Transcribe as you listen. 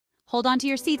Hold on to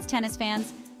your seats, tennis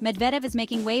fans. Medvedev is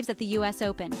making waves at the US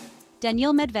Open.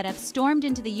 Daniil Medvedev stormed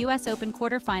into the US Open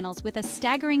quarterfinals with a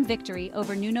staggering victory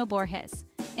over Nuno Borges.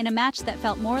 In a match that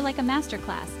felt more like a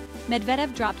masterclass,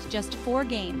 Medvedev dropped just 4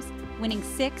 games, winning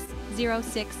 6-0,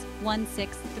 6-1,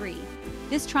 6-3.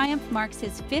 This triumph marks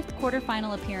his 5th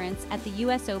quarterfinal appearance at the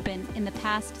US Open in the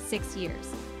past 6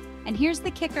 years. And here's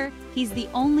the kicker, he's the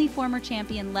only former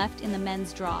champion left in the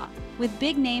men's draw. With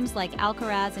big names like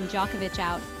Alcaraz and Djokovic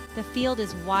out, the field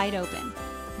is wide open.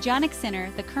 Jannik Sinner,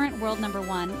 the current world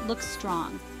 #1, looks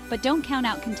strong, but don't count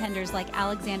out contenders like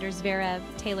Alexander Zverev,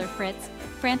 Taylor Fritz,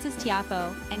 Frances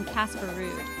Tiafoe, and Casper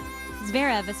Ruud.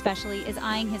 Zverev especially is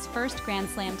eyeing his first Grand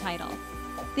Slam title.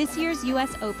 This year's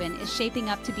US Open is shaping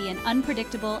up to be an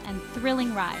unpredictable and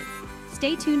thrilling ride.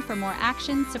 Stay tuned for more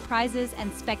action, surprises,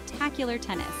 and spectacular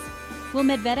tennis. Will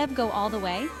Medvedev go all the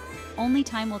way? Only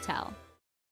time will tell.